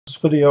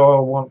video I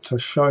want to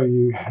show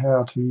you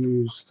how to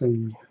use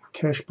the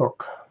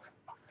Cashbook.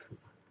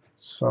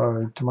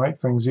 So to make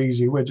things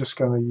easy, we're just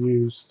going to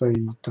use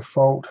the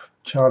default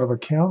chart of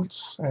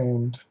accounts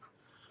and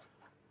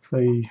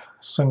the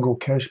single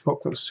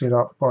Cashbook that's set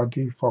up by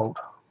default.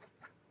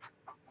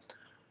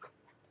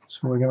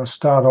 So we're going to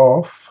start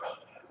off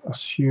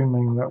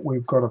assuming that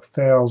we've got a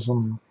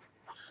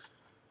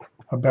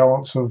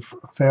balance of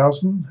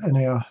 1,000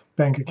 in our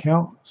bank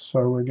account.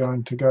 So we're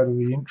going to go to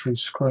the entry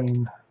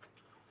screen,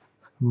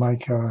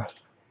 make a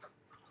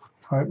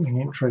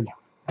opening entry,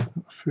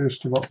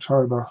 1st of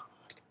October.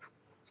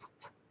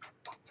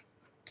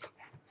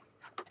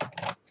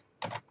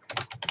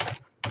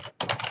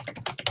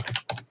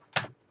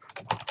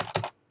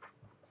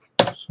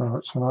 So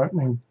it's an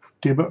opening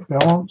debit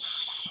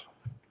balance,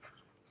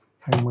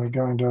 and we're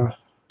going to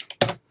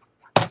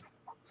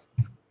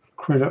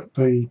credit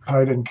the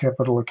paid in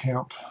capital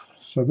account.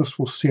 So this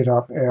will set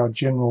up our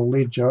general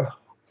ledger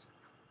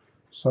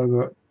so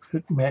that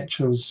it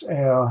matches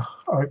our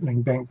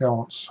opening bank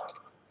balance.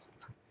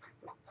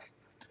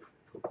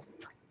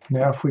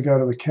 Now if we go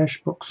to the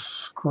Cashbooks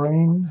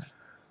screen,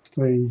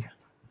 the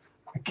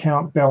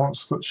account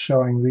balance that's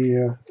showing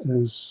there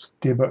is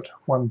debit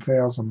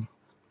 1,000.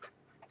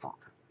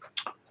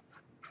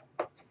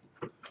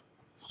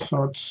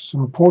 So it's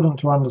important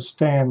to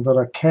understand that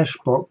a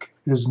Cashbook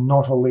is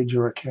not a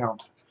ledger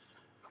account.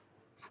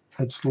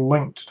 It's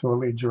linked to a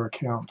ledger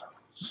account.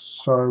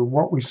 So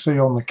what we see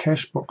on the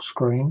Cashbook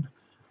screen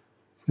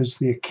is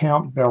the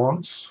account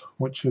balance,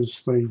 which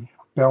is the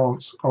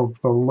balance of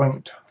the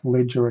linked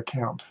ledger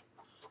account.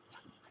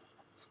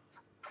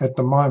 At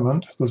the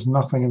moment there's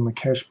nothing in the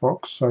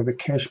Cashbook, so the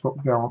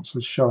Cashbook balance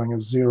is showing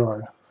as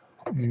 0.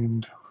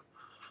 And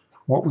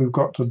what we've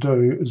got to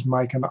do is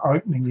make an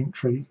opening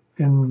entry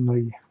in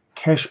the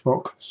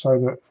Cashbook so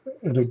that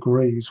it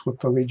agrees with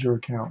the ledger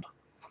account.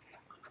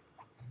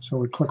 So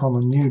we click on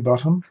the new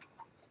button,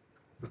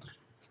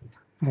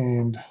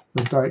 and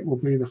the date will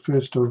be the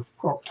 1st of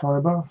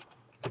October.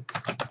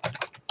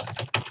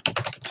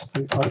 It's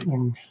the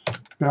opening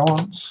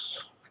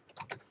balance.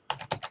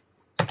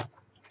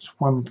 It's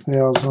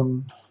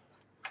 1,000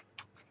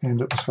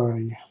 and it's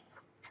a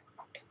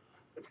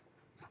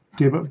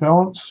debit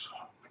balance.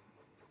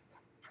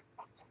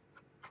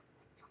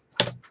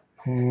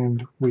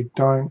 And we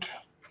don't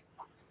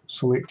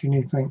select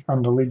anything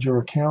under ledger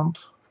account,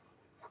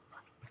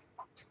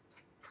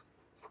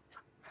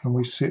 and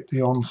we set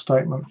the on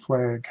statement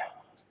flag,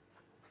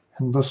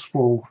 and this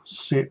will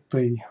set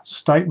the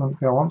statement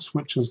balance,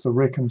 which is the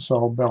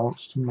reconcile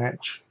balance, to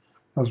match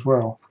as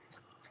well.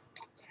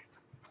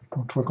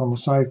 I'll click on the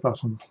save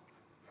button.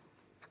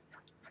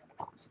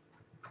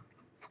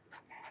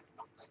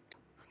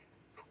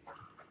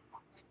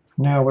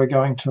 Now we're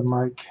going to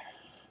make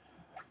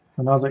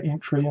another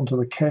entry into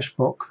the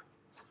Cashbook.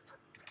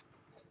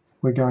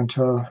 We're going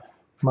to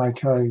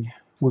make a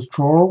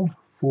withdrawal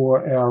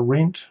for our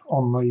rent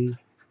on the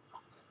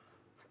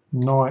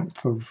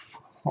 9th of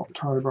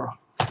October.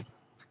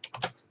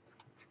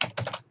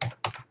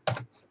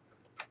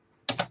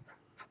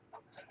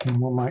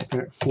 And we'll make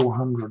that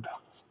 400.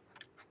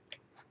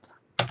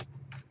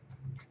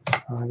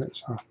 So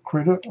that's a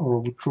credit or a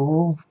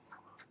withdrawal.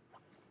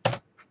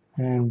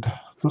 And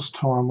this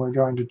time we're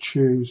going to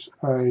choose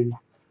a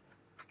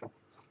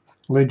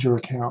ledger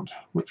account,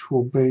 which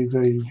will be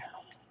the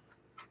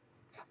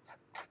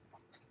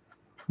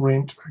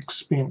rent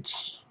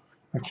expense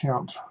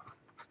account.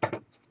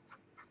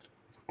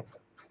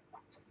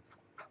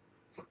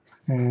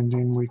 And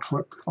then we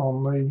click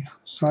on the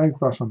save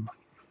button,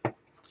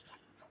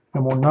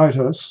 and we'll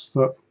notice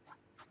that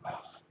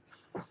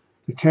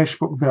the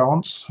Cashbook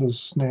balance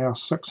is now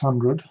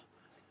 600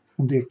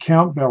 and the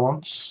account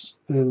balance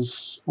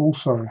is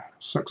also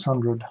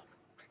 600.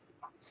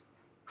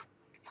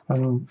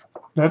 And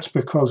that's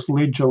because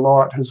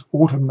LedgerLite has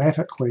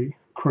automatically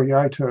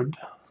created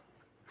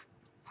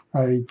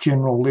a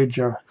general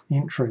ledger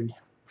entry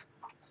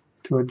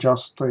to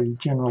adjust the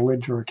general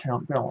ledger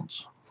account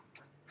balance.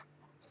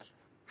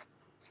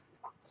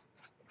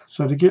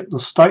 So to get the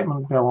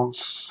statement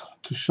balance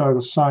to show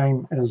the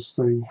same as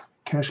the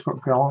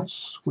Cashbook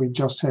balance, we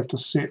just have to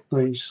set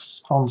the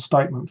on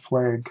statement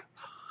flag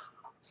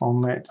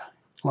on that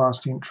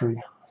last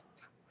entry.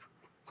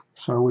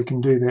 So we can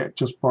do that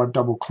just by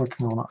double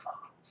clicking on it,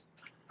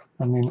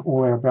 and then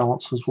all our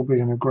balances will be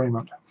in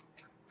agreement.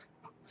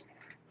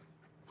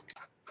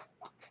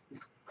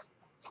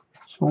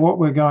 So what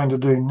we're going to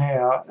do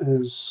now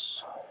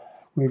is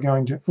we're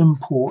going to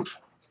import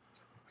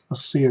a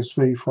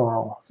CSV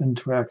file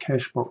into our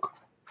Cashbook.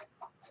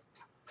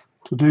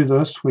 To do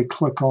this, we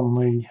click on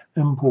the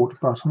import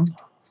button,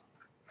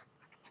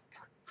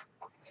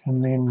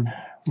 and then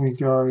we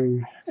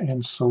go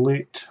and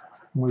select,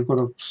 and we've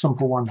got a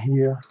simple one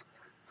here,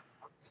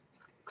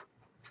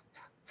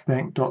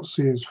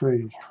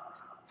 bank.csv,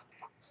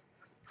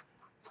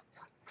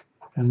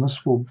 and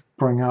this will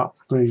bring up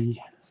the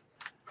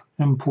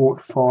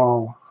import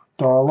file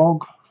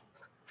dialog,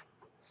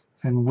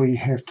 and we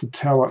have to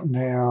tell it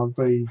now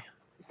the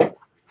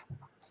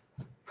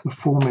the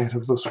format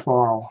of this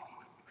file.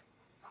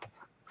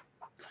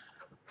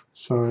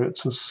 So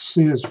it's a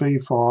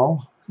CSV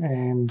file,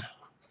 and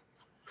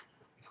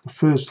the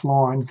first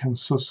line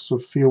consists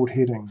of field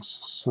headings.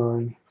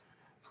 So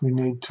we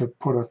need to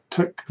put a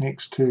tick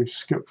next to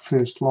skip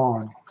first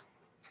line.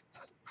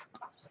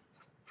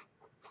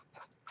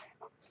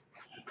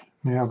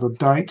 Now the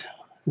date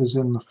is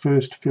in the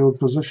first field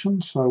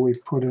position, so we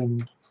put in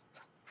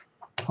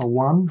a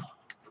 1,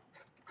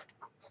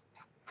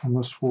 and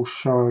this will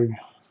show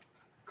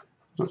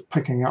that it's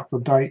picking up the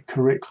date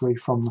correctly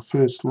from the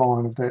first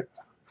line of that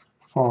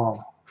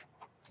file,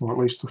 or at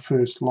least the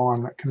first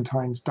line that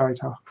contains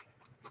data.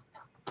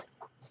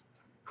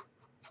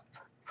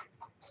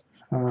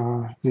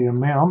 The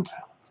amount,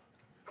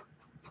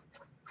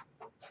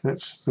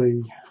 that's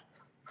the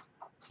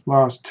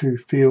last two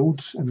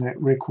fields in that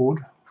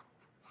record.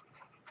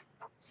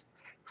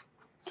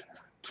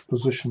 It's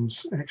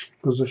positions, actually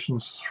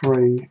positions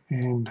 3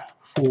 and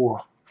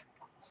 4.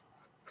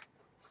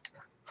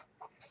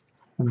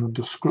 And the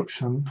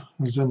description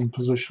is in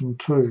position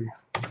 2.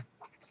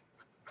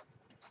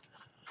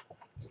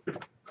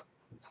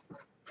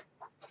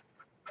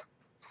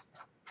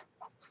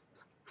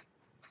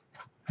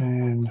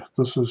 And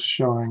this is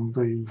showing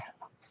the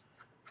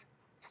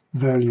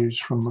values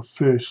from the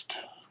first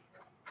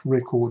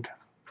record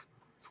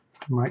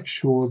to make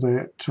sure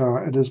that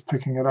it is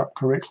picking it up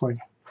correctly.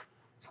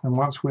 And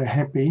once we're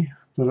happy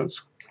that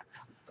it's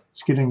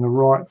getting the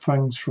right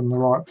things from the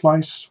right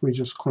place, we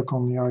just click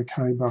on the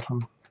OK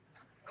button,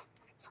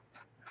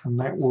 and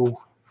that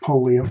will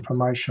pull the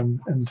information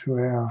into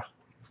our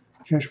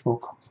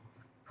Cashbook.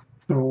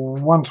 So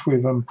once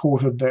we've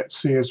imported that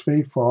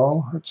CSV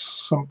file, it's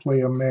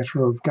simply a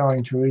matter of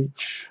going to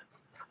each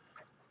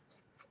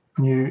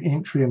new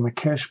entry in the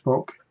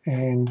Cashbook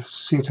and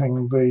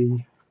setting the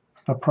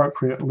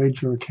appropriate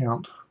ledger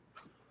account.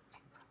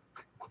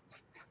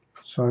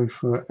 So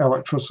for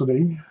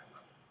electricity,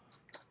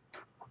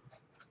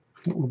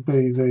 it will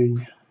be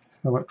the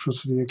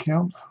electricity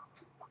account.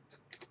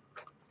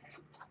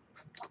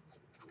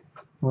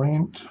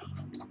 Rent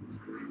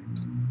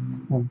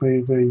will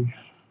be the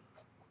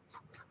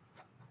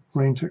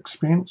rent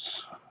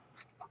expense,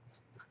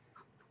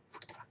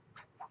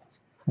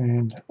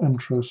 and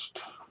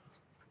interest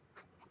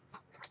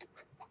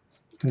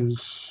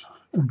is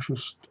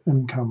interest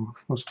income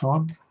this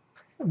time,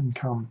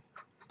 income.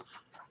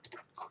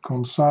 Click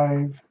on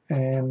save,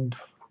 and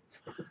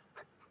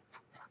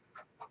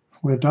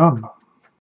we're done.